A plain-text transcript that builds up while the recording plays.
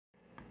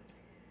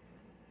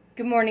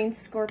Good morning,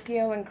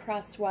 Scorpio and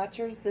cross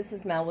watchers. This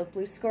is Mel with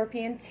Blue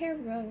Scorpion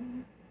Tarot.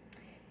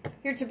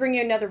 Here to bring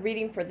you another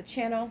reading for the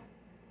channel.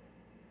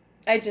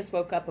 I just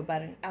woke up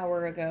about an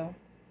hour ago.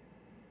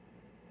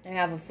 I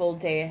have a full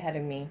day ahead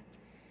of me.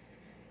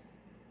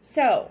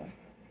 So,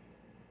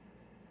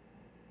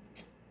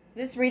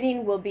 this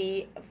reading will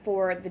be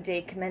for the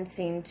day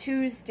commencing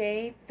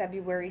Tuesday,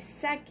 February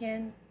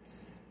 2nd,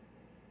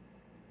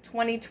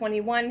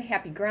 2021.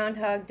 Happy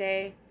Groundhog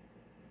Day.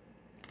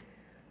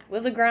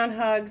 Will the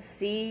groundhog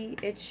see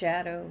its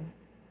shadow?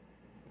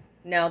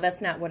 No, that's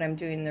not what I'm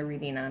doing the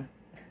reading on.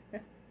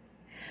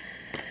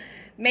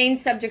 Main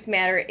subject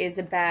matter is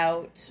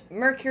about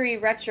Mercury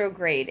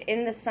retrograde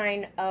in the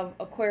sign of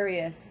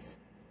Aquarius.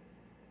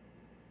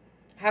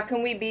 How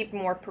can we be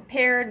more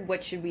prepared?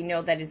 What should we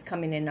know that is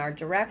coming in our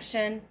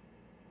direction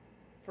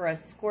for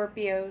us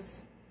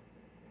Scorpios?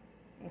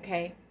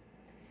 Okay,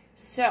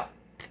 so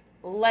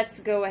let's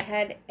go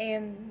ahead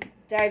and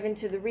dive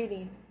into the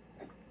reading.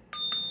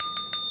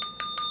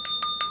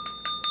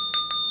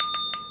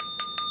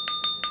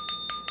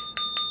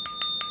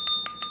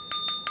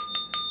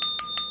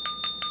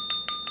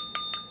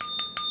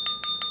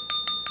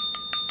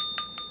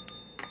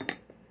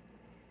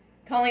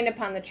 Calling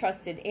upon the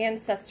trusted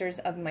ancestors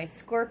of my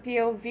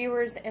Scorpio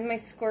viewers and my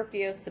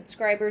Scorpio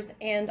subscribers,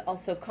 and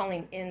also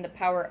calling in the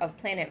power of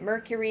planet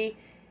Mercury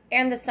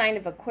and the sign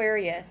of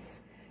Aquarius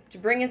to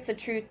bring us the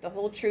truth, the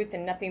whole truth,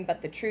 and nothing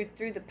but the truth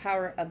through the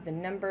power of the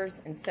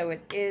numbers. And so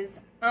it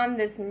is on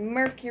this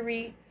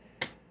Mercury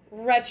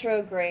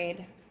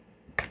retrograde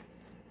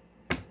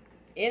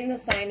in the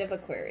sign of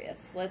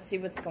Aquarius. Let's see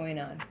what's going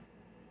on.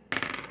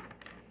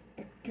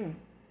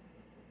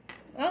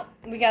 Well,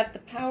 we got the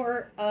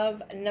power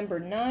of number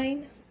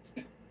 9.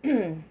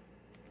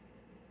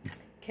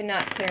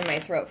 Cannot clear my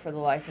throat for the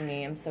life of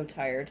me. I'm so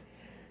tired.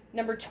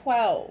 Number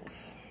 12.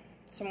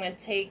 So I'm going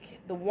to take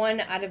the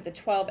 1 out of the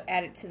 12,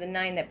 add it to the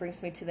 9. That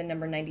brings me to the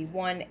number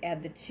 91.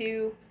 Add the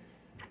 2.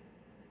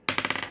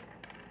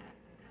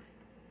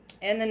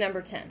 And the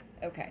number 10.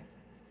 Okay.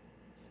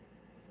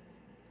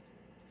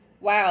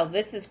 Wow,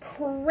 this is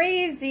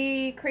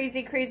crazy,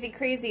 crazy, crazy,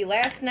 crazy.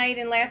 Last night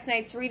in last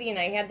night's reading,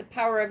 I had the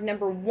power of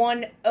number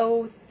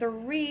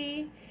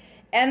 103.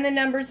 And the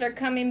numbers are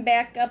coming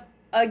back up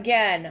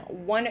again.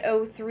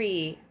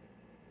 103.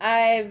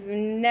 I've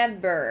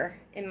never,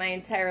 in my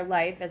entire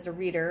life as a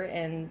reader,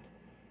 and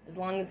as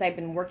long as I've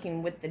been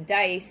working with the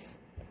dice,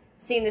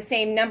 seen the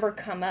same number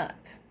come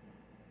up.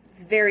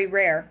 It's very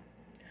rare.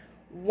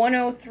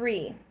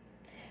 103.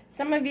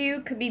 Some of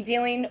you could be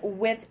dealing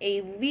with a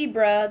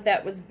Libra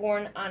that was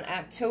born on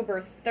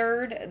October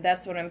 3rd.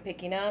 That's what I'm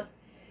picking up.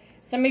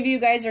 Some of you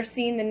guys are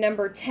seeing the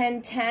number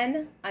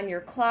 1010 on your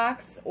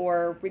clocks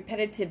or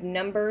repetitive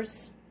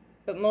numbers.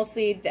 But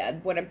mostly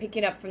what I'm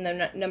picking up from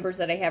the numbers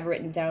that I have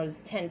written down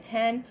is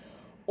 1010.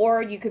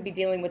 Or you could be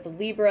dealing with a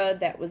Libra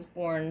that was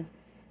born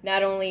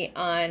not only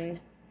on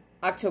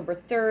October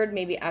 3rd,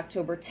 maybe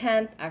October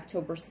 10th,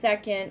 October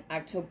 2nd,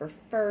 October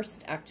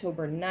 1st,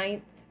 October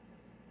 9th.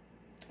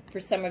 For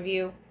some of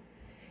you,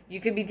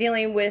 you could be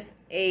dealing with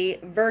a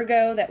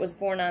Virgo that was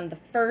born on the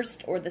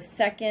 1st or the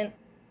 2nd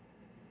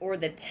or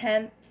the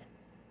 10th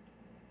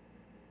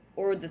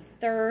or the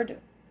 3rd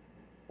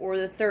or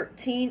the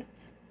 13th.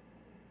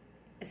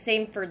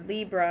 Same for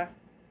Libra.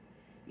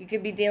 You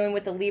could be dealing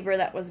with a Libra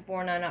that was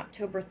born on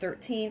October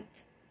 13th.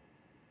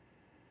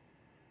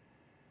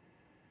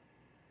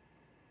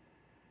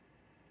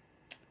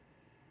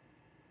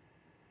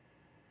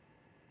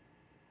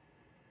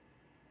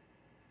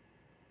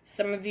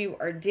 Some of you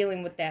are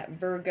dealing with that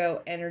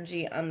Virgo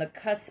energy on the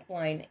cusp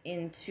line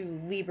into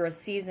Libra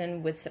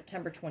season with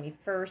September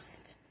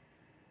 21st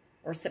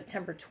or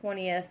September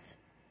 20th,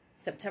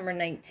 September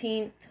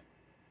 19th.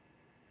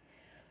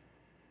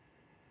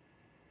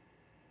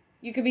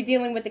 You could be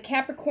dealing with a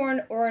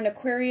Capricorn or an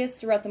Aquarius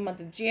throughout the month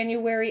of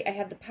January. I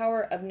have the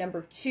power of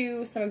number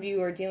 2. Some of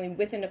you are dealing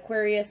with an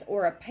Aquarius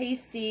or a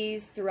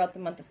Pisces throughout the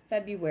month of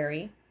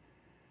February.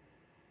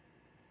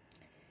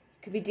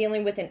 Could be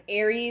dealing with an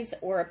Aries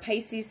or a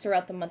Pisces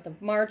throughout the month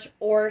of March,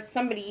 or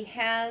somebody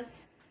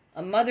has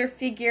a mother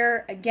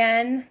figure.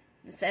 Again,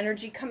 this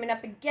energy coming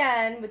up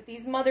again with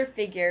these mother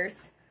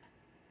figures.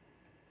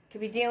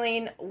 Could be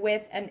dealing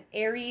with an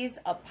Aries,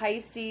 a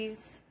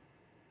Pisces,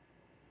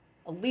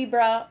 a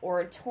Libra,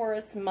 or a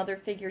Taurus mother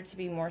figure, to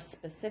be more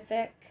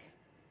specific.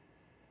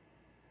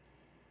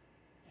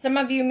 Some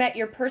of you met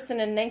your person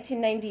in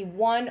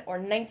 1991 or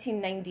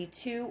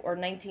 1992 or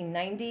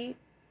 1990.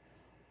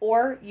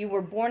 Or you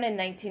were born in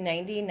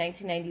 1990,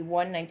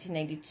 1991,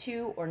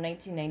 1992, or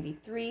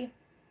 1993.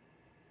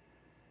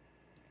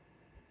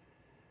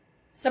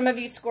 Some of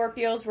you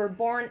Scorpios were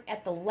born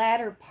at the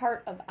latter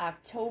part of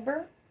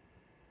October.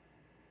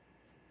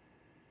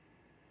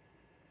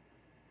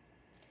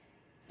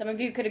 Some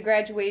of you could have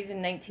graduated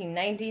in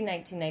 1990,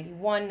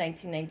 1991,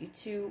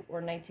 1992,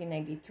 or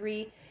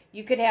 1993.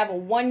 You could have a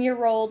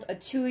 1-year-old, a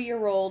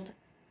 2-year-old,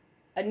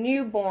 a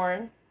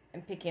newborn,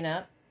 I'm picking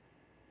up,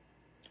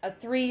 a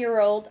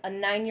 3-year-old, a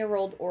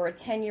 9-year-old, or a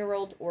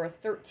 10-year-old, or a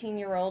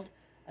 13-year-old,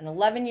 an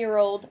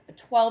 11-year-old, a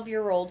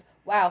 12-year-old.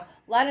 Wow,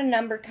 a lot of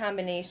number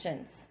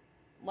combinations,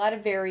 a lot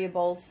of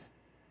variables.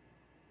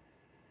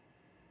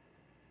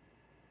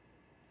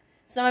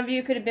 Some of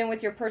you could have been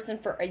with your person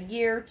for a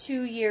year,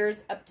 2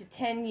 years, up to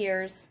 10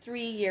 years,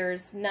 3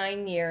 years,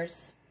 9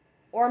 years,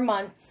 or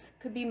months.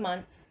 Could be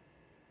months.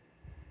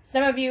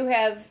 Some of you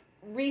have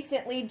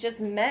recently just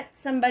met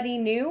somebody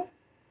new,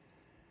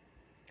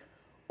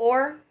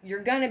 or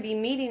you're going to be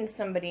meeting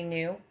somebody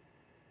new.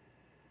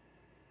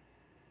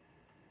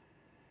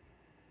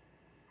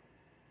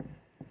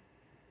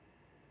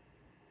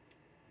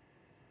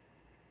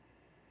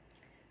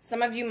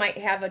 Some of you might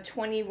have a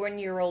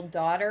 21-year-old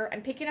daughter.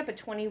 I'm picking up a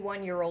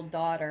 21-year-old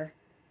daughter.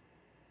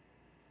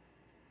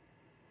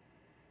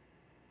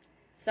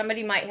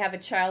 Somebody might have a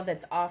child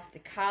that's off to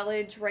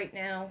college right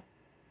now.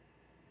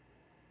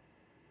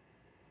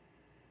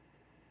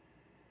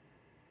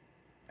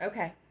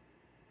 Okay.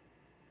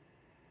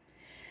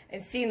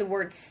 And seeing the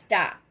word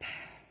stop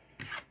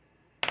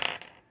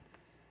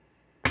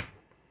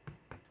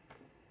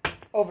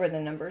over the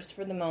numbers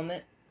for the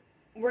moment.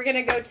 We're going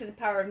to go to the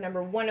power of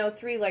number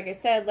 103. Like I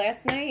said,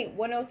 last night,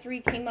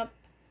 103 came up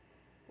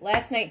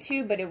last night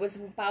too, but it was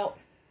about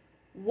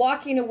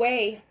walking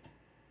away.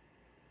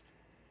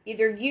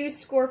 Either you,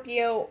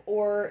 Scorpio,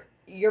 or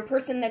your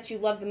person that you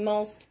love the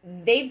most,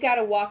 they've got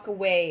to walk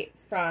away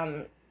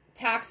from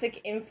toxic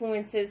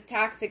influences,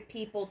 toxic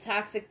people,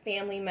 toxic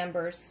family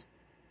members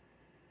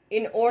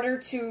in order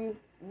to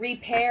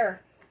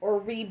repair or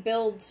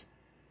rebuild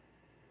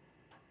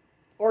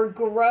or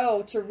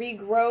grow, to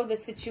regrow the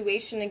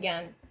situation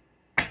again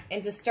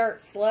and to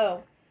start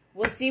slow.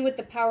 We'll see what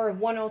the power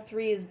of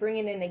 103 is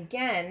bringing in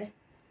again,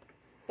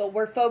 but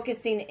we're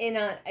focusing in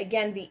on,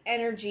 again, the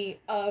energy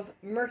of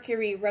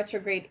Mercury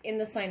retrograde in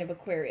the sign of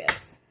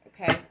Aquarius,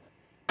 okay?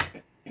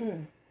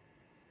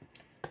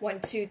 1,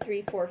 2,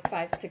 3, 4,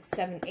 5, 6,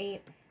 7,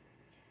 8.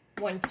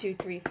 1, 2,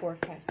 3, 4,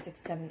 5,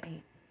 6, 7,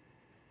 8.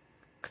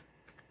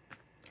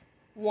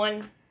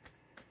 1,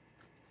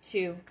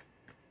 2,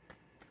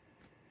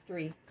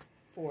 3,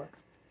 4,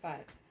 5,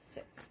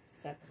 6,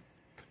 7,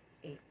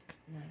 8,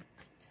 9,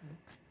 10,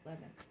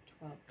 11,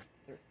 12,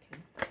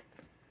 13.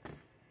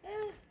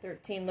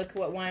 13, look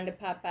what wanted to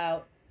pop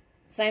out.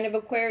 Sign of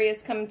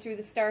Aquarius coming through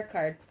the star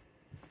card.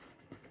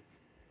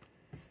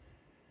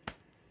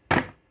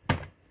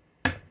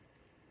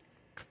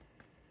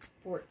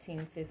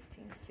 14,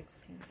 15,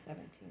 16,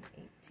 17,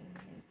 18,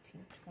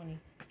 19, 20,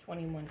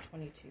 21,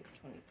 22,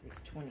 23,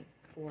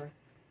 24,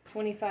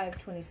 25,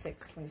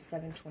 26,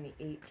 27,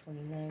 28,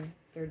 29,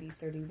 30,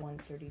 31,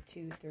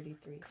 32,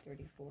 33,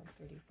 34,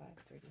 35,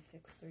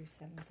 36,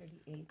 37,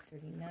 38,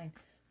 39,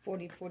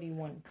 40,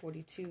 41,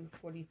 42,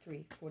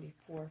 43,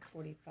 44,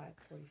 45,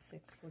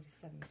 46,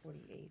 47,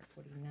 48,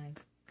 49,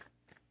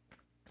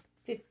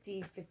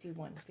 50,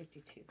 51,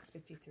 52,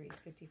 53,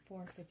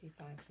 54,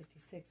 55,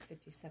 56,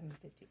 57,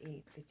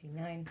 58,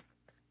 59,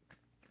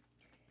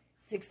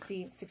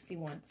 60,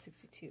 61,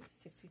 62,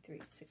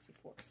 63,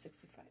 64,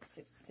 65,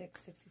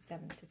 66,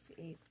 67,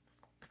 68,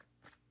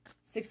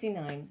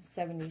 69,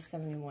 70,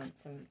 71,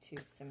 72,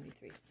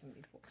 73,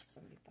 74,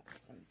 75,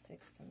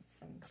 76,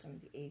 77,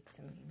 78,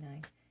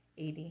 79,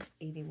 80,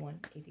 81,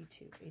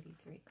 82,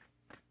 83,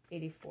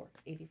 84,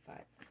 85,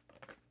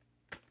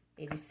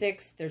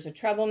 86. There's a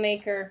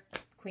troublemaker,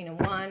 Queen of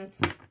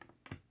Wands.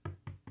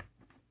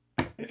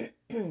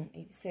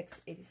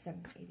 86,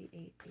 87,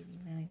 88,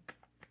 89,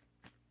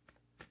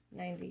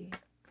 90,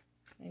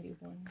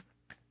 91,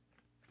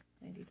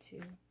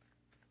 92,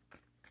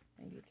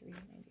 93,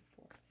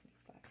 94,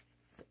 95,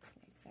 96,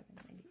 97,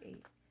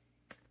 98,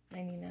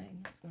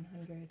 99,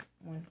 100,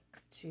 1,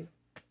 2,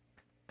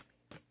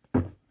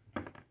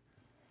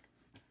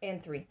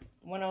 and 3.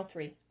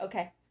 103.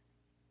 Okay.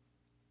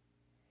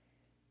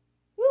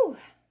 Woo!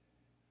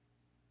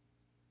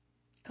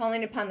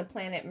 Calling upon the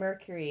planet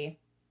Mercury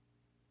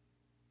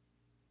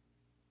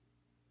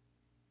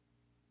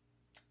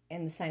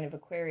and the sign of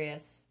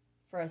Aquarius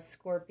for us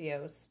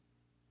Scorpios.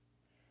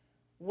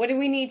 What do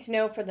we need to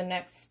know for the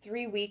next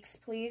 3 weeks,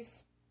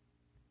 please?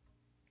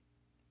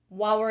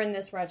 While we're in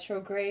this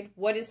retrograde,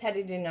 what is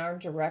headed in our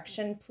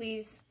direction,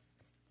 please?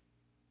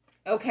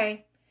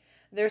 Okay,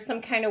 there's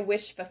some kind of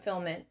wish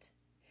fulfillment.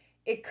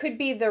 It could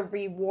be the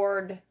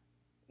reward,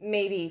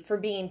 maybe, for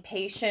being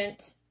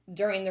patient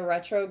during the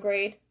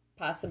retrograde,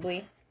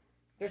 possibly.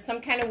 There's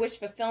some kind of wish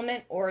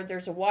fulfillment, or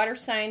there's a water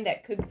sign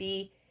that could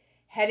be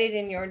headed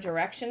in your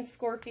direction,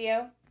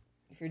 Scorpio,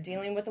 if you're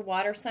dealing with a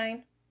water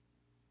sign.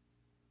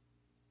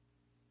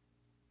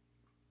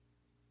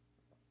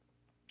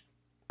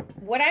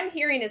 What I'm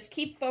hearing is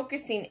keep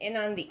focusing in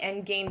on the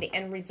end game, the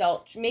end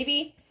result.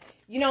 Maybe,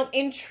 you know,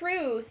 in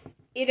truth,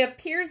 it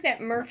appears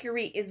that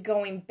Mercury is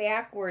going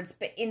backwards,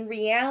 but in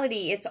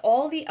reality, it's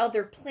all the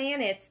other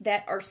planets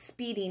that are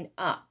speeding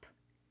up.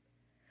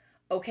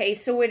 Okay,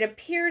 so it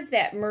appears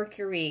that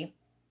Mercury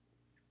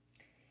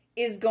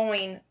is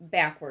going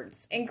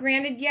backwards. And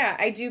granted, yeah,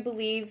 I do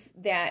believe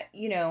that,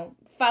 you know,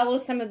 follow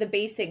some of the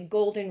basic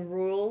golden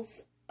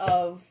rules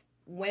of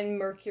when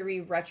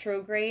Mercury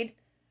retrograde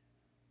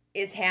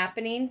is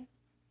happening.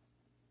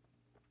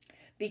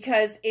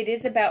 because it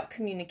is about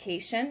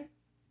communication.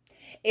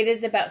 It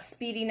is about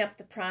speeding up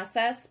the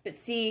process. But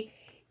see,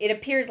 it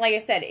appears, like I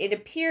said, it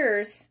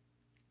appears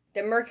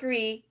that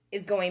Mercury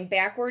is going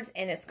backwards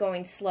and it's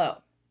going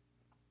slow.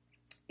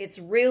 It's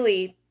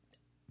really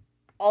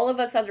all of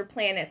us other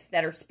planets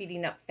that are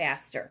speeding up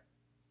faster.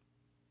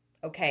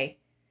 Okay?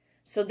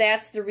 So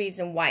that's the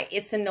reason why.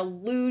 It's an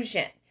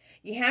illusion.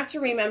 You have to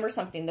remember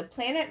something. The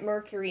planet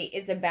Mercury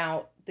is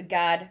about the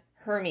god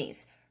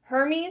Hermes.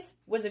 Hermes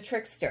was a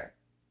trickster.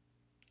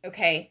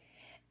 Okay?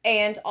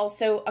 And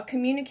also a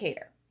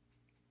communicator.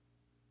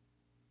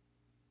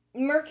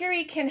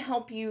 Mercury can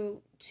help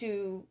you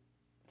to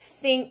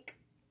think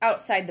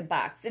outside the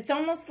box. It's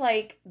almost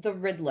like the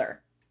Riddler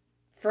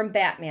from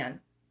Batman.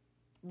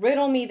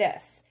 Riddle me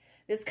this.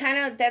 That's kind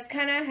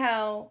of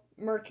how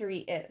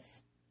Mercury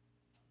is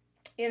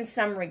in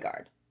some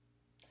regard.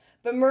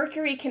 But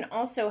Mercury can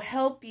also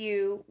help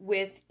you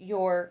with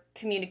your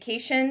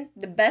communication.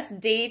 The best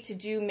day to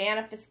do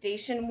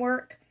manifestation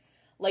work,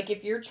 like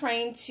if you're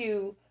trying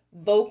to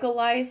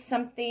vocalize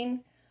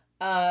something,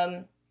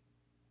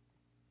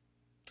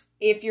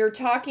 if you're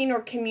talking or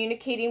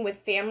communicating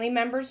with family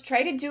members,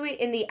 try to do it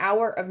in the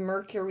hour of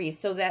Mercury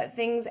so that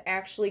things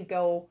actually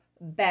go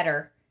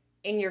better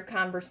in your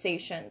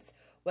conversations,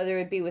 whether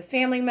it be with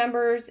family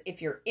members,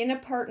 if you're in a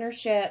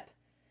partnership.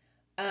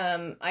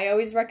 I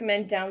always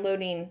recommend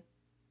downloading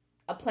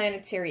a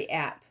planetary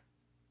app.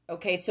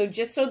 Okay, so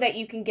just so that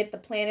you can get the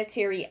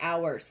planetary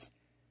hours.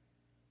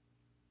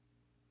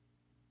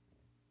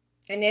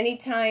 And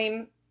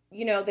anytime,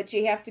 you know, that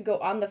you have to go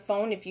on the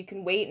phone, if you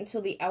can wait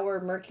until the hour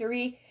of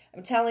Mercury,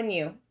 I'm telling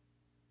you,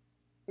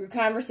 your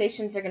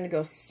conversations are going to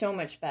go so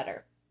much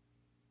better.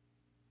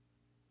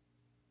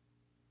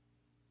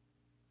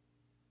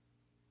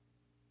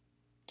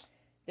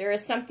 There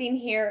is something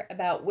here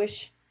about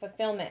wish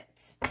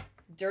fulfillment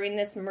during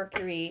this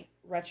Mercury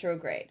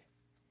retrograde.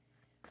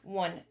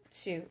 1,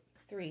 2,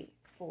 3,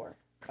 4,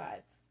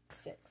 5,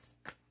 6,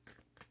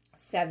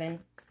 7,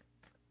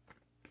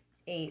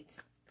 8,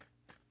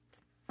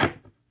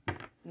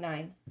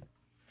 9.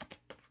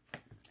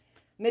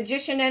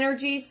 Magician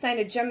energy, sign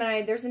of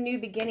Gemini. There's a new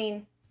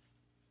beginning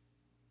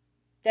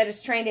that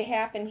is trying to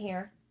happen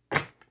here.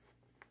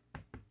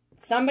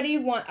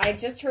 I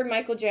just heard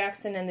Michael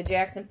Jackson and the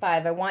Jackson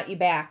 5. I want you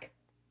back.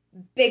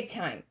 Big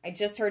time. I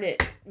just heard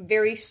it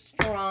very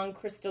strong,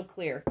 crystal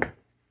clear.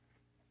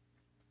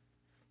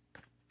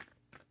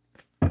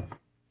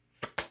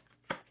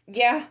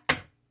 Yeah.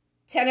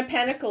 10 of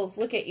Pentacles.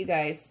 Look at you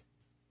guys.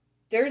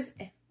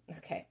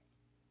 Okay.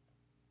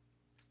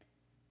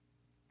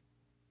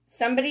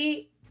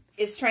 Somebody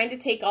is trying to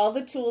take all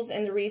the tools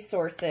and the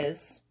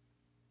resources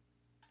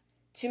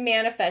to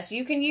manifest.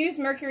 You can use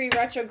Mercury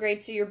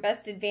retrograde to your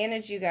best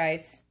advantage, you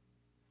guys.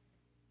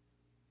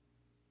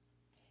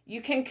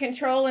 You can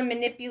control and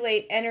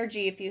manipulate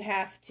energy if you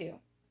have to.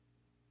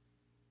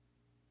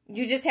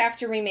 You just have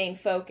to remain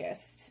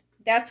focused.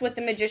 That's what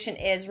the Magician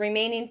is,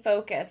 remaining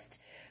focused.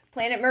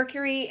 Planet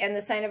Mercury and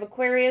the sign of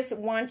Aquarius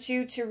want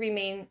you to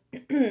remain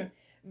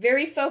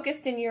very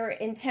focused in your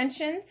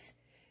intentions.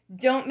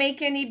 Don't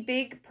make any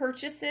big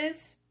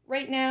purchases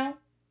right now.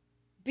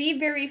 Be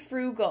very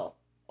frugal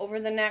over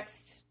the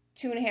next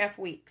 2.5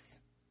 weeks.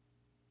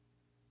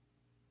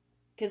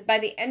 Because by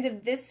the end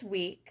of this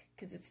week,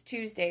 because it's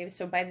Tuesday,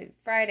 so by the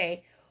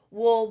Friday,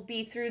 we'll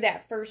be through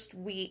that first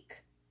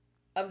week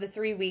of the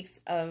 3 weeks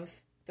of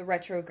the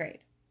retrograde,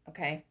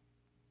 okay?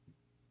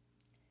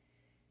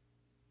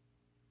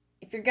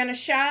 If you're going to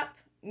shop,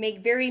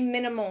 make very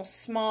minimal,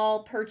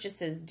 small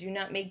purchases. Do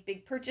not make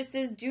big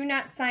purchases. Do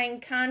not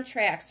sign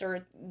contracts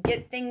or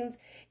get things,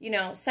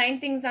 sign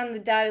things on the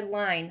dotted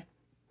line.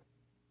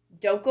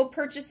 Don't go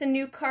purchase a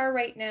new car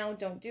right now.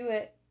 Don't do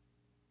it.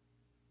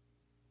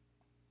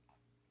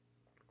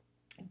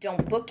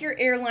 Don't book your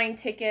airline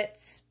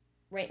tickets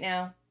right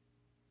now.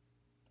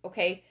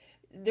 Okay?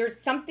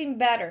 There's something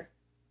better.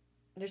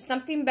 There's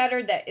something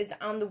better that is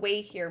on the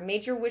way here.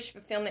 Major wish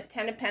fulfillment,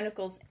 10 of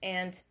Pentacles,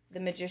 and the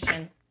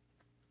Magician.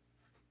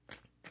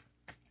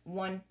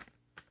 1,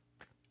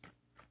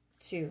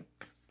 2,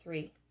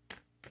 3,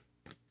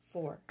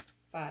 4,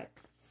 5,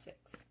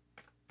 6,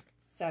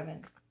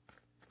 7,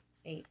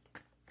 8,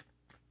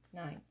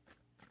 9,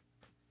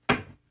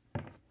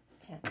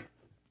 10.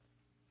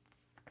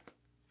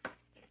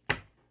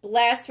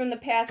 Blast from the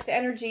past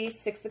energy,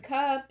 6 of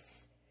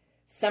Cups.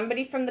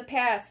 Somebody from the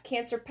past,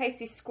 Cancer,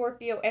 Pisces,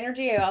 Scorpio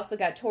energy. I also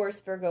got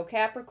Taurus, Virgo,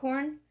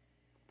 Capricorn.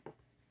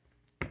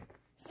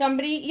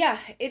 Somebody, yeah,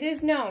 it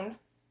is known.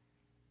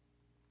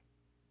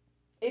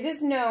 It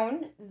is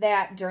known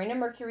that during a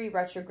Mercury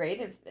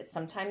retrograde, if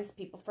sometimes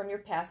people from your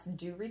past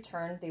do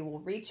return, they will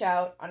reach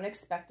out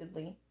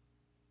unexpectedly.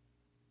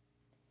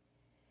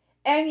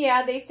 And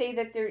yeah, they say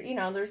that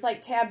there's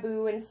like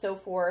taboo and so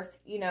forth,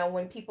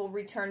 when people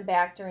return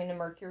back during the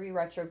Mercury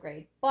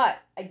retrograde. But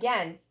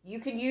again, you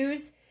can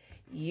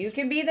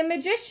be the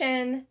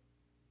Magician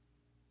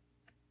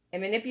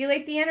and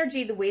manipulate the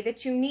energy the way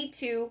that you need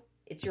to.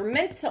 It's your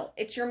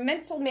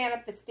mental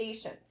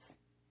manifestations.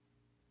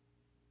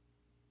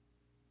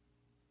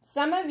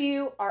 Some of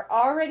you are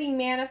already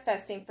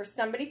manifesting for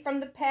somebody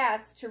from the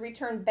past to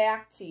return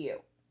back to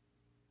you.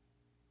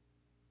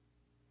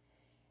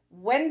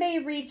 When they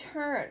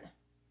return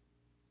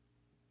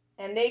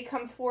and they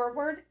come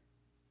forward,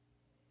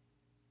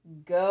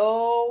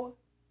 go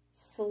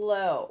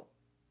slow.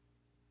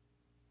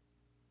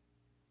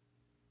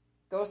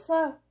 Go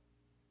slow.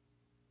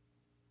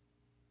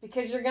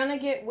 Because you're going to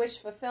get wish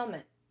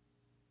fulfillment.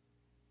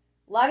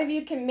 A lot of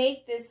you can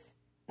make this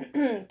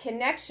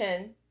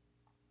connection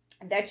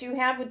that you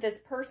have with this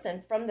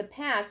person from the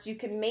past. You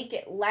can make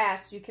it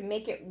last. You can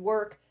make it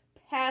work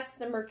past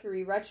the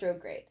Mercury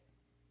retrograde.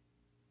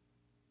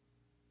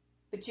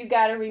 But you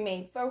got to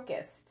remain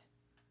focused.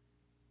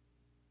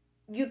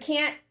 You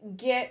can't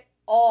get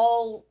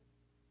all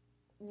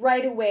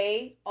right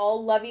away,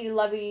 all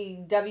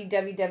lovey-dovey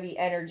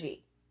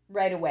energy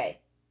right away.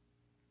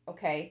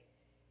 Okay?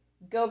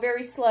 Go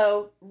very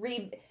slow.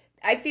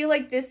 I feel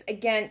like this,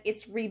 again,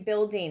 it's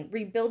rebuilding.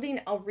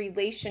 Rebuilding a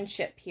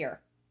relationship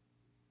here.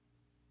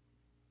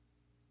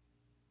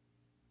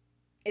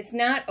 It's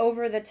not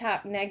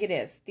over-the-top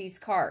negative, these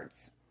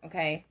cards.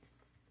 Okay?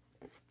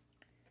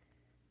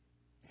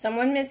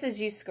 Someone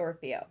misses you,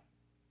 Scorpio.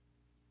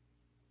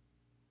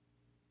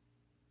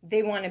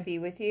 They want to be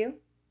with you.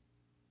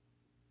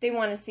 They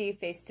want to see you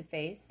face to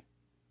face.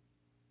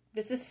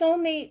 This is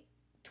soulmate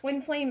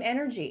twin flame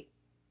energy.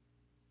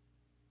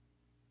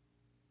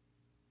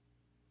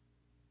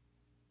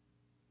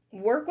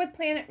 Work with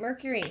planet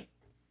Mercury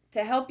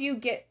to help you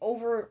get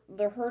over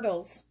the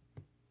hurdles.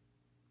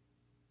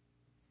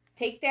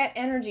 Take that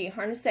energy,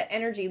 harness that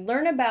energy.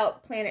 Learn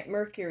about planet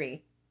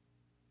Mercury.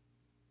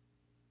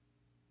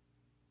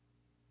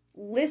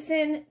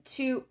 Listen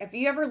to, have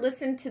you ever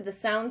listened to the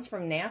sounds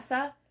from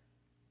NASA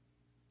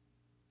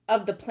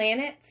of the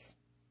planets?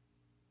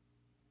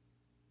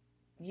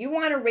 You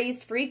want to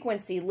raise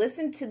frequency.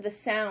 Listen to the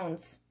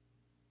sounds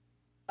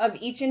of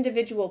each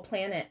individual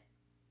planet.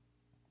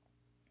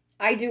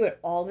 I do it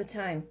all the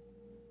time.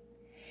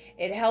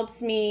 It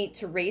helps me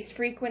to raise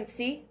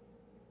frequency.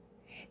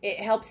 It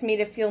helps me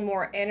to feel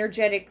more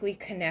energetically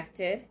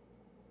connected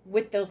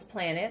with those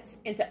planets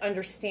and to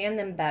understand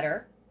them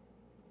better.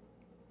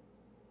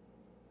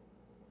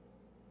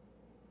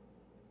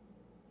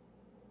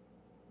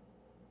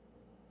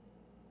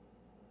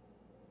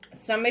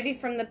 Somebody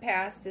from the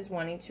past is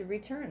wanting to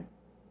return,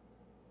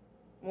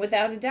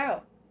 without a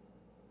doubt.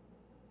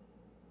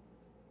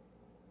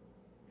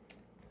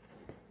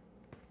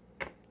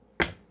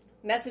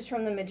 Message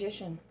from the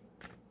Magician.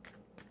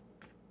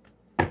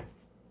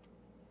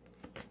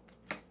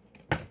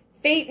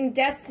 Fate and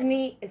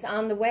destiny is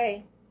on the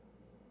way.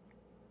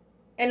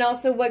 And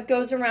also what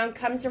goes around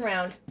comes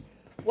around.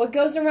 What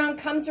goes around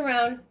comes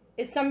around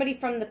is somebody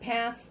from the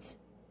past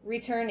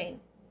returning.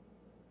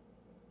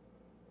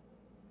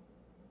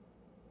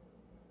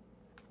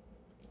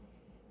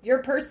 Your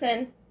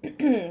person,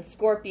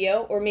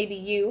 Scorpio, or maybe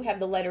you have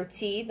the letter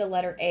T, the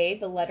letter A,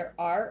 the letter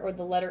R, or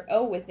the letter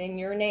O within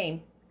your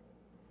name.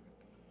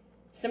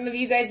 Some of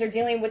you guys are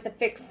dealing with the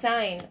fixed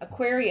sign,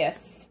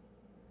 Aquarius,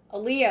 a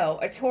Leo,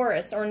 a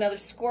Taurus, or another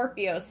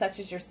Scorpio such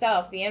as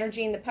yourself. The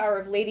energy and the power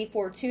of Lady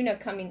Fortuna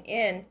coming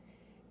in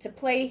to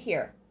play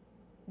here.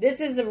 This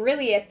is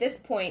really, at this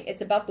point,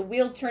 it's about the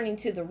wheel turning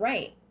to the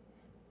right.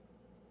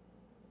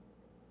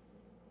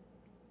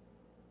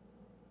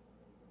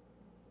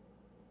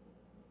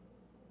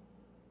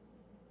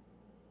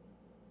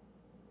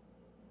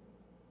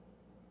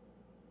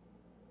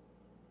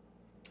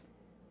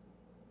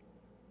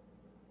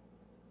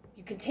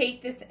 You can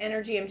take this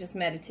energy, I'm just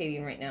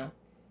meditating right now.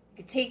 You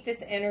can take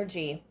this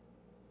energy.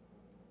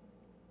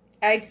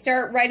 I'd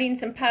start writing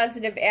some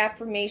positive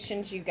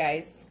affirmations, you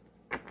guys.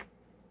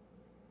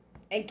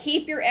 And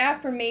keep your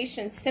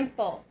affirmations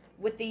simple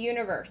with the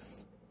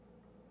universe.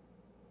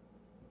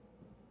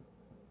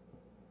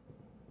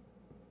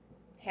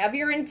 Have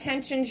your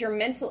intentions, your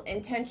mental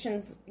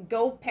intentions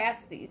go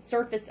past the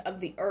surface of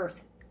the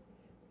earth.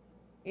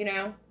 You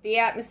know, the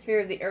atmosphere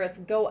of the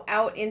earth. Go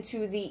out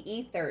into the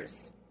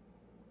ethers.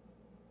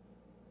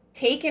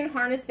 Take and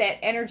harness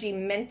that energy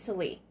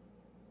mentally.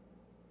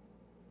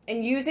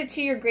 And use it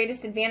to your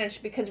greatest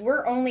advantage, because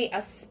we're only a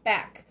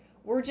speck.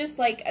 We're just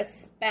like a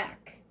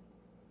speck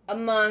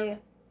among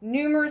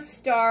numerous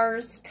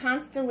stars,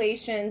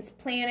 constellations,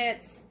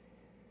 planets,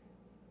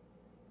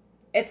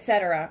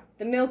 etc.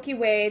 The Milky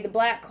Way, the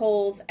black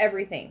holes,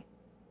 everything.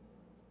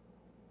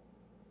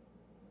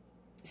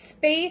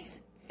 Space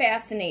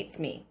fascinates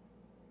me.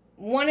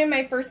 One of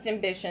my first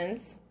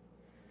ambitions,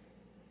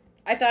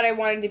 I thought I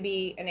wanted to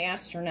be an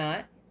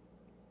astronaut.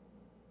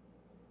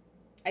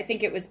 I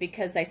think it was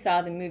because I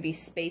saw the movie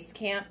Space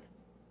Camp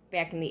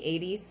back in the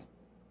 80s.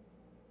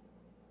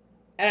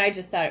 And I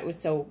just thought it was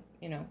so,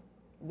 you know,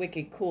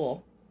 wicked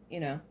cool,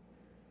 you know.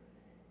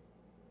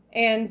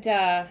 And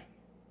I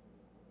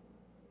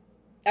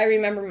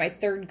remember my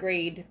 3rd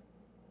grade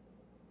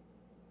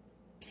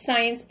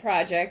science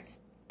project.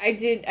 I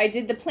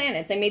did the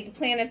planets. I made the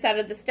planets out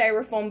of the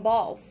styrofoam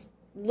balls.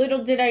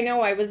 Little did I know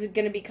I was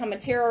going to become a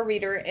tarot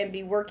reader and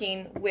be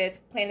working with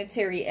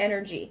planetary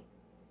energy.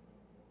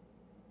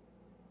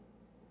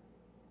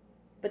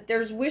 But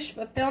there's wish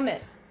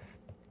fulfillment.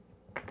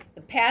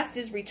 The past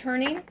is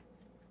returning.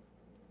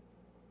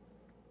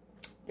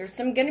 There's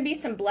going to be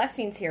some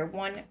blessings here.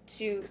 1,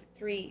 2,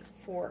 3,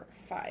 4,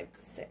 5,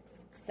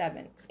 6,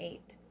 7,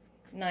 8,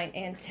 9,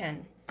 and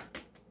 10.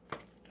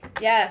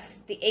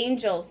 Yes, the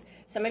angels.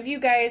 Some of you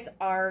guys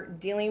are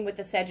dealing with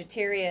the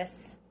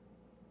Sagittarius.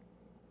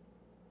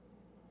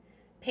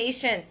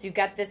 Patience. You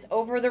got this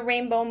over the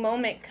rainbow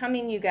moment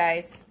coming, you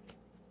guys.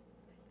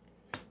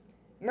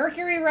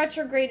 Mercury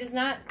retrograde is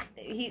not,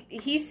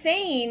 he's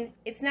saying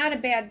it's not a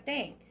bad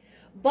thing.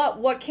 But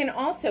what can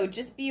also,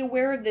 just be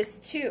aware of this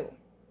too.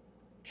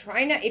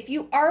 Try not, if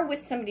you are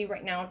with somebody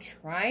right now,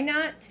 try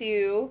not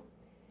to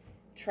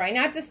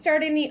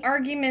start any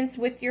arguments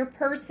with your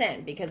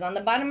person. Because on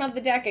the bottom of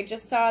the deck, I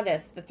just saw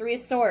this, the Three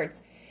of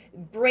Swords.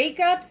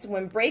 Breakups,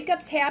 when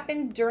breakups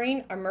happen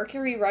during a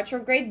Mercury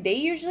retrograde, they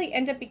usually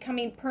end up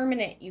becoming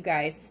permanent, you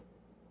guys.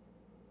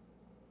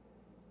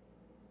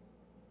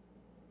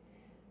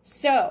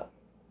 So,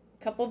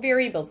 a couple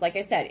variables. Like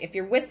I said, if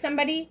you're with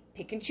somebody,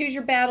 pick and choose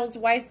your battles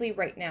wisely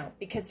right now.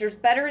 Because there's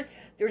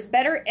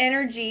better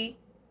energy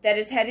that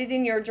is headed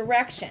in your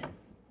direction.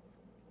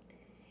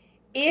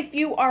 If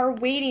you are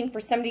waiting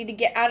for somebody to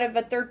get out of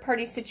a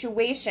third-party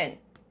situation,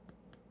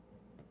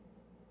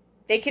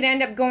 they could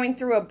end up going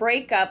through a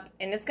breakup,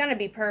 and it's going to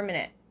be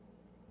permanent.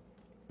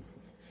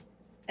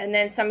 And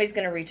then somebody's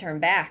going to return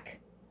back.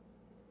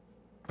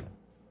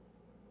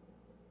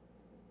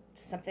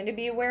 Something to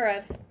be aware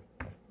of.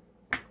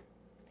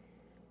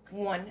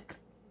 1,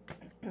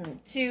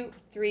 2,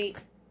 3,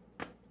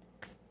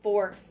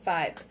 4,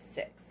 5,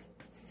 6,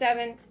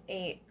 7,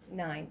 8,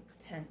 9,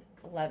 10,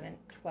 11,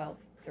 12,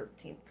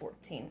 13,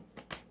 14.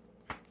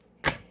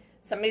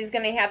 Somebody's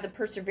going to have the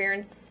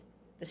perseverance,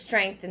 the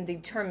strength, and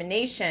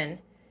determination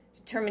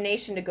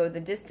to go the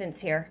distance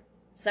here.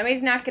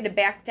 Somebody's not going to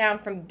back down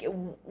from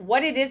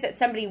what it is that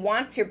somebody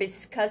wants here,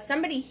 because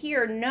somebody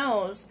here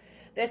knows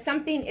that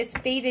something is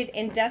fated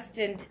and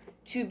destined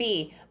to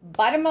be.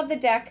 Bottom of the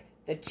deck,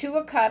 the Two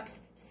of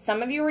Cups.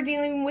 Some of you are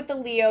dealing with the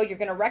Leo. You're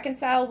going to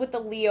reconcile with the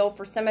Leo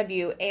for some of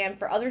you. And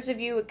for others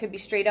of you, it could be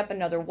straight up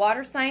another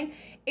water sign.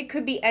 It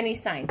could be any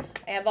sign.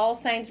 I have all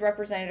signs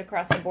represented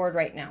across the board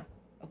right now.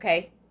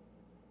 Okay?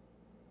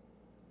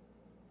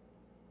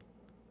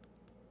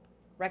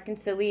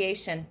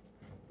 Reconciliation.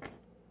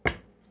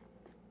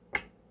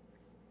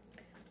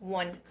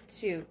 1,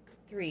 2,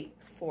 3,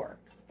 4,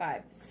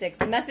 5, 6.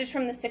 Message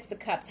from the Six of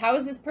Cups. How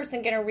is this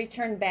person going to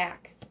return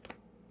back?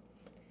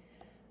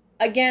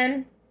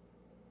 Again,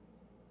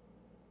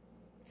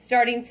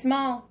 starting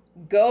small.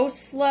 Go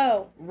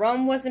slow.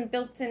 Rome wasn't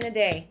built in a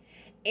day.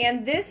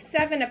 And this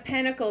Seven of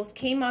Pentacles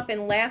came up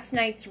in last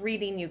night's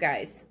reading, you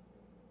guys.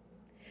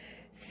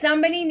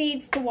 Somebody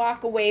needs to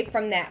walk away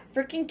from that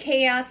freaking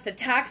chaos. The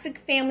toxic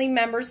family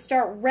members,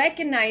 start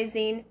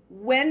recognizing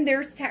when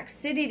there's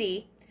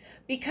toxicity.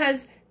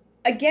 Because,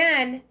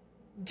 again,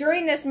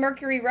 during this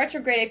Mercury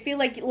retrograde, I feel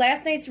like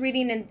last night's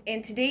reading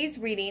and today's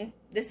reading,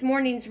 this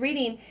morning's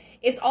reading,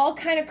 it's all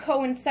kind of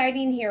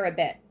coinciding here a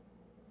bit.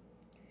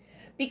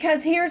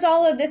 Because here's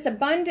all of this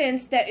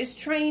abundance that is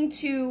trying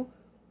to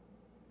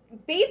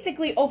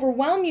basically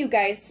overwhelm you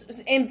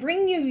guys and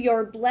bring you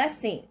your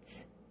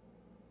blessings.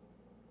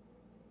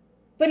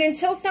 But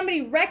until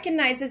somebody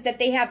recognizes that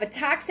they have a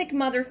toxic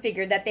mother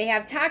figure, that they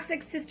have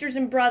toxic sisters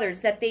and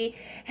brothers, that they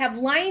have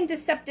lying,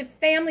 deceptive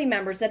family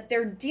members, that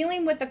they're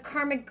dealing with a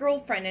karmic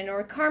girlfriend or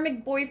a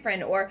karmic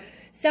boyfriend, or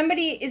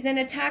somebody is in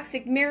a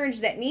toxic marriage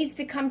that needs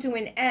to come to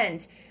an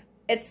end,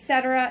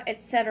 etc.,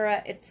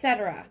 etc.,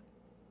 etc.,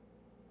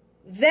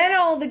 then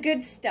all the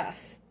good stuff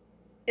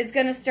is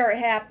going to start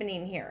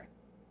happening here.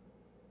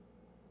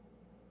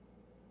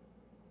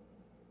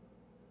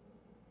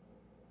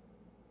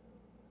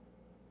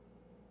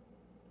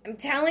 I'm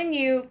telling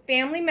you,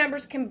 family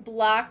members can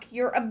block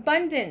your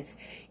abundance.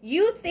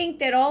 You think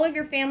that all of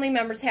your family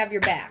members have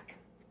your back.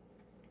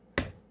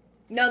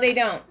 No, they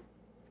don't.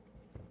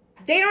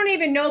 They don't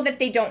even know that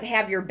they don't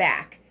have your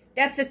back.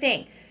 That's the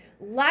thing.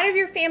 A lot of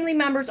your family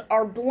members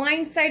are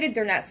blindsided.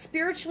 They're not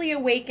spiritually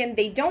awakened.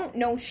 They don't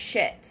know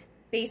shit,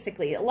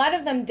 basically. A lot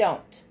of them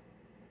don't.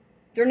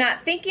 They're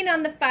not thinking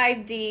on the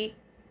 5D.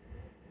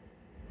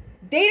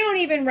 They don't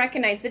even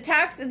recognize, the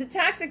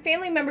toxic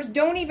family members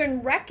don't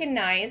even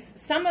recognize,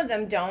 some of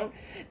them don't,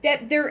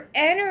 that their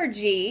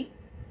energy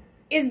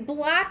is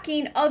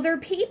blocking other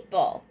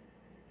people.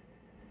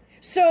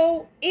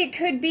 So it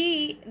could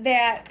be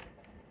that,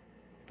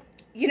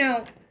 you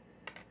know,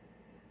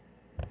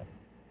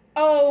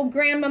 oh,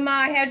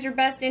 grandmama has your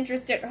best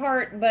interest at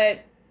heart,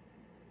 but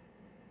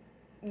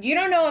you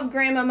don't know if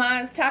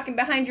grandmama is talking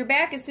behind your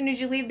back as soon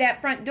as you leave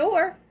that front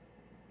door.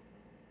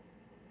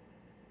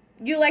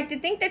 You like to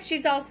think that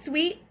she's all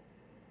sweet.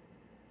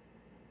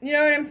 You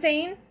know what I'm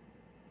saying?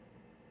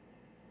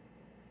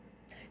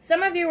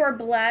 Some of you are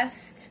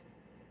blessed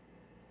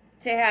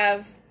to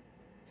have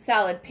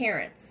solid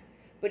parents.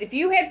 But if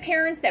you had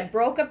parents that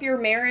broke up your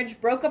marriage,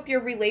 broke up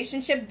your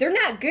relationship, they're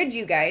not good,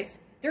 you guys.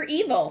 They're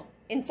evil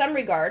in some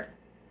regard.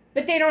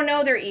 But they don't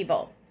know they're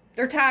evil.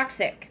 They're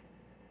toxic.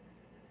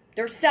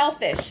 They're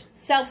selfish,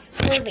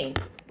 self-serving.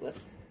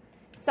 Whoops.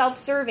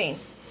 Self-serving.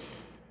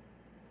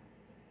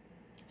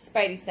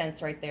 Spidey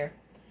sense right there.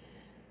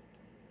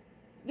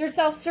 They're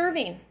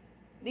self-serving.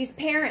 These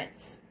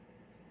parents.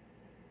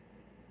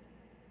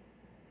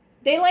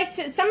 They like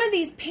to, some of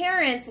these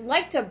parents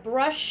like to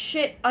brush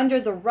shit under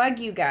the rug,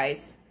 you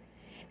guys.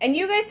 And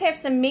you guys have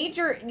some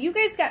major, you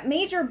guys got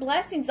major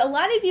blessings. A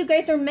lot of you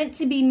guys are meant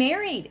to be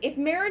married. If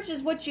marriage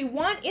is what you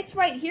want, it's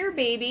right here,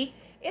 baby.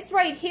 It's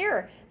right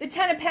here. The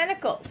Ten of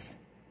Pentacles.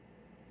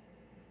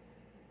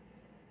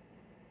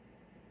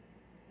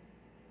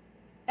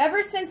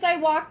 Ever since I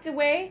walked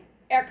away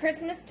at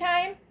Christmas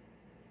time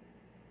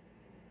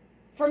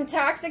from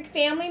toxic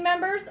family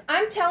members,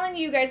 I'm telling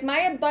you guys, my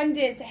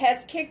abundance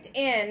has kicked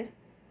in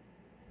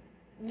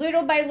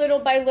little by little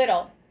by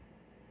little.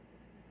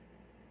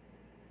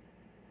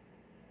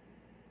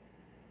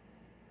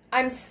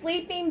 I'm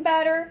sleeping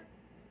better.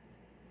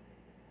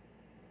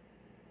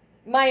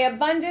 My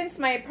abundance,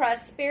 my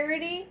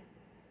prosperity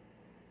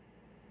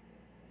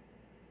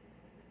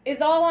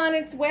is all on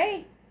its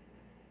way.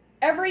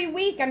 Every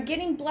week I'm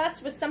getting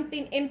blessed with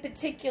something in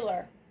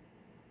particular.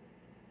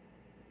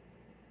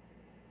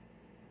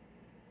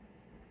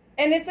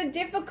 And it's a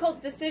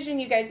difficult decision,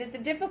 you guys. It's a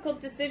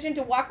difficult decision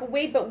to walk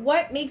away, but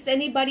what makes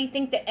anybody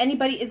think that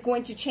anybody is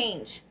going to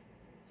change?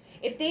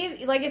 If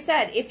they, like I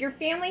said, if your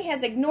family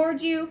has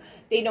ignored you,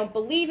 they don't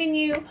believe in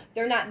you,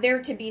 they're not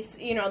there to be,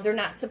 you know, they're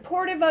not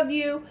supportive of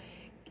you,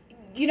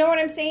 you know what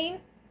I'm saying?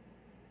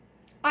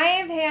 I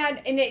have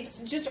had, and it's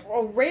just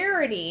a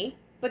rarity,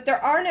 but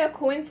there are no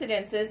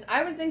coincidences.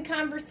 I was in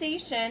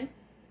conversation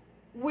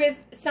with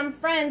some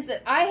friends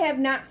that I have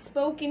not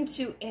spoken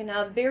to in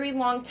a very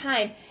long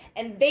time,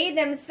 and they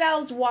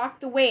themselves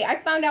walked away.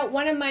 I found out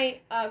one of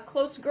my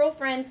close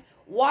girlfriends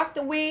walked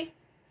away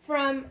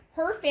from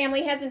her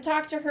family, hasn't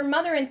talked to her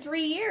mother in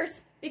 3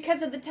 years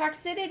because of the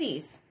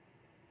toxicities.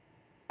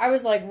 I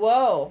was like,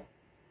 whoa.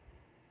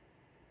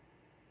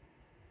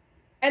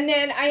 And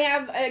then I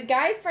have a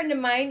guy friend of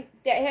mine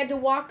that had to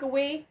walk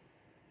away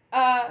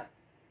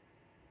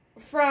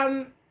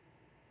from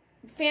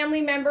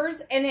family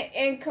members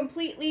and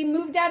completely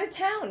moved out of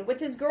town with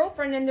his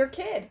girlfriend and their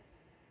kid.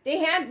 They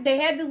had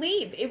to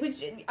leave. It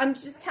was, I'm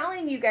just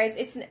telling you guys,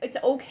 it's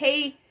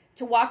okay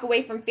to walk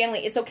away from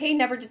family. It's okay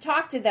never to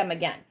talk to them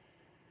again.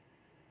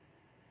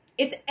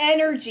 It's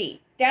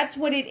energy. That's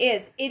what it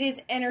is. It is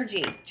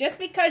energy. Just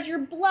because you're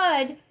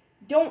blood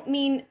don't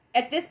mean,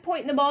 at this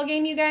point in the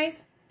ballgame, you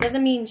guys,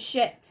 doesn't mean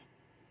shit.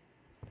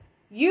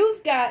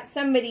 You've got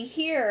somebody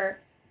here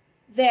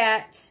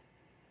that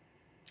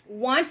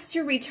wants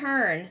to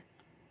return.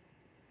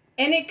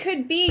 And it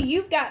could be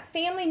you've got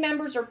family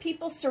members or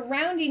people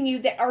surrounding you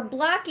that are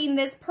blocking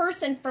this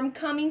person from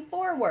coming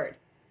forward.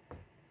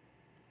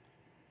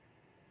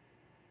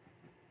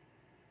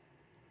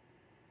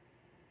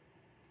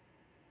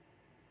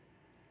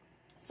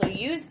 So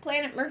use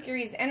planet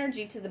Mercury's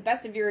energy to the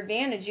best of your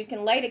advantage. You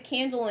can light a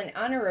candle in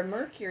honor of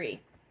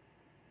Mercury.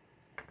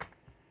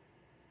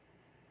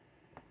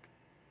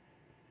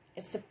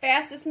 It's the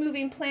fastest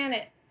moving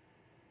planet.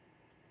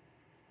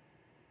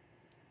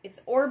 Its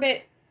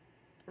orbit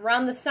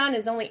around the sun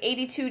is only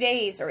 82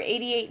 days or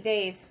 88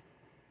 days.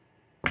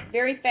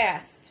 Very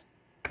fast.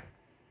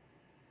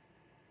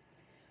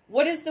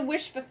 What is the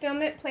wish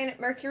fulfillment, planet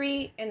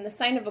Mercury in the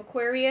sign of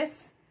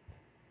Aquarius?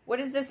 What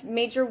is this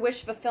major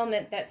wish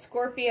fulfillment that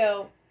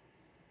Scorpio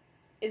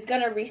is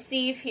going to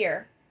receive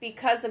here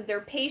because of their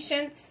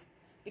patience,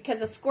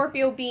 because of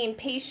Scorpio being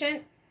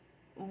patient,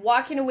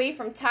 walking away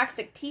from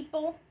toxic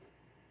people?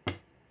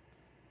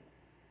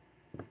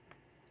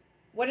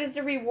 What is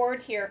the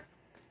reward here?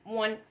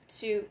 1,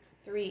 2,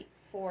 3,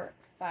 4,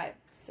 5,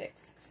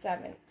 6,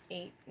 7,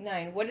 8,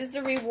 9. What is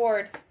the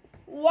reward?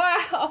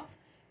 Wow!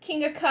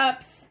 King of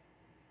Cups.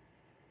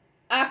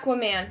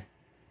 Aquaman.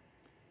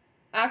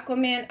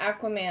 Aquaman,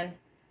 Aquaman.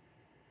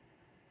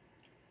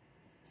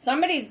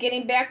 Somebody's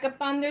getting back up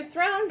on their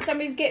throne.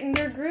 Somebody's getting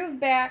their groove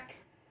back.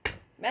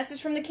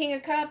 Message from the King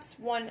of Cups.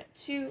 1,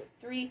 2,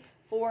 3,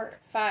 4,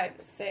 5,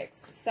 6,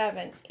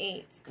 7,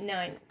 8,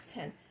 9,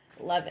 10,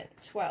 11,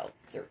 12,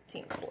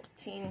 13,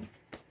 14.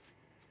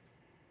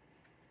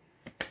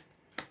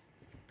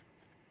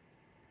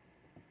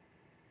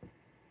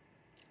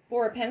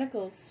 Four of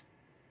Pentacles.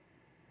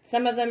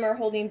 Some of them are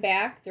holding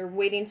back. They're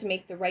waiting to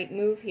make the right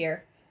move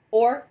here.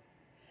 Or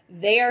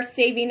they are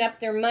saving up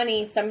their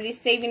money. Somebody's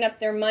saving up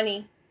their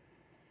money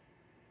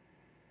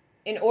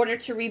in order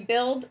to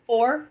rebuild.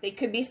 Or they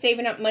could be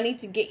saving up money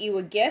to get you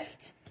a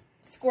gift,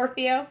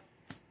 Scorpio.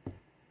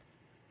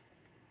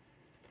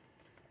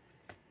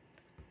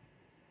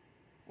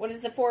 What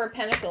is the Four of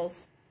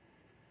Pentacles?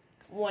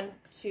 1,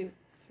 2,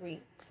 3,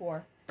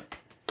 4.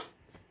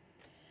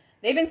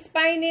 They've been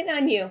spying in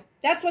on you.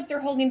 That's what they're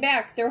holding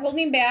back. They're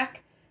holding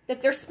back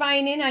that they're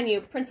spying in on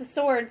you. Prince of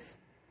Swords.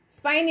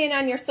 Spying in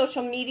on your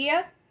social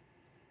media.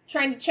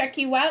 Trying to check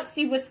you out.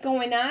 See what's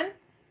going on.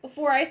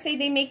 Before I say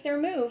they make their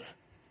move.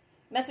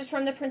 Message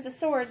from the Prince of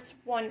Swords.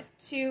 1,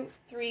 2,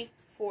 3,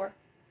 4,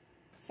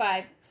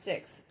 5,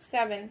 6,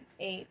 7,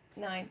 8,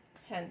 9,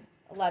 10,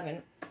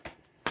 11.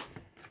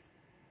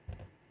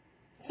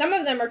 Some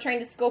of them are trying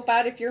to scope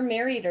out if you're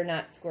married or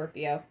not,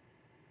 Scorpio.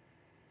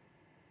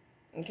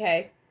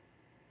 Okay?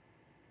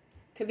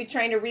 Could be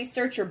trying to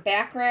research your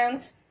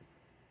background.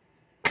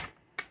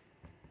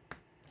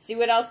 See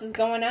what else is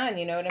going on,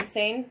 you know what I'm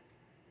saying?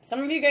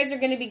 Some of you guys are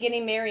going to be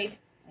getting married.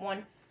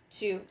 1,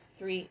 2,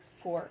 3,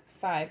 4,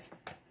 5.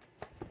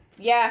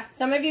 Yeah,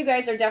 some of you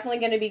guys are definitely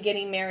going to be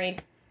getting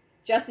married.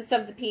 Justice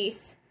of the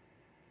Peace.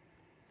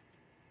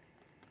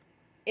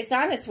 It's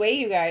on its way,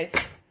 you guys.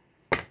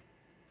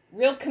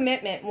 Real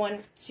commitment. 1,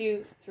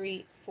 2,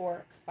 3,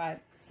 4, 5,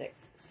 6,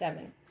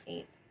 7,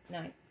 8,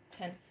 9,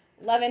 10,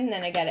 11.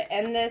 Then I got to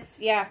end this.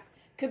 Yeah.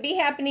 Could be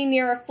happening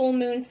near a full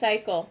moon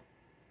cycle.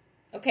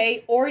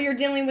 Okay? Or you're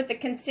dealing with a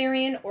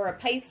Cancerian or a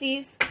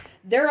Pisces.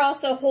 They're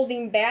also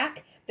holding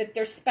back, that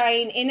they're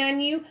spying in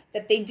on you,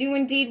 that they do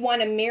indeed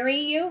want to marry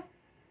you.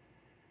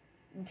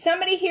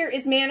 Somebody here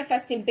is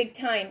manifesting big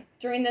time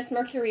during this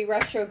Mercury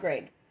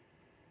retrograde.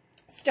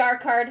 Star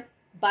card,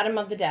 bottom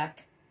of the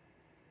deck.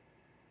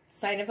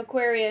 Sign of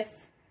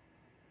Aquarius.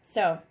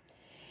 So,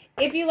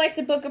 if you'd like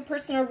to book a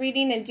personal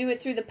reading and do it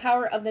through the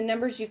power of the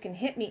numbers, you can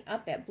hit me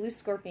up at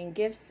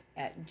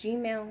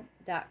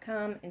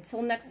bluescorpiongifts@gmail.com.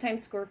 Until next time,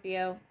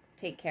 Scorpio,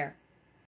 take care.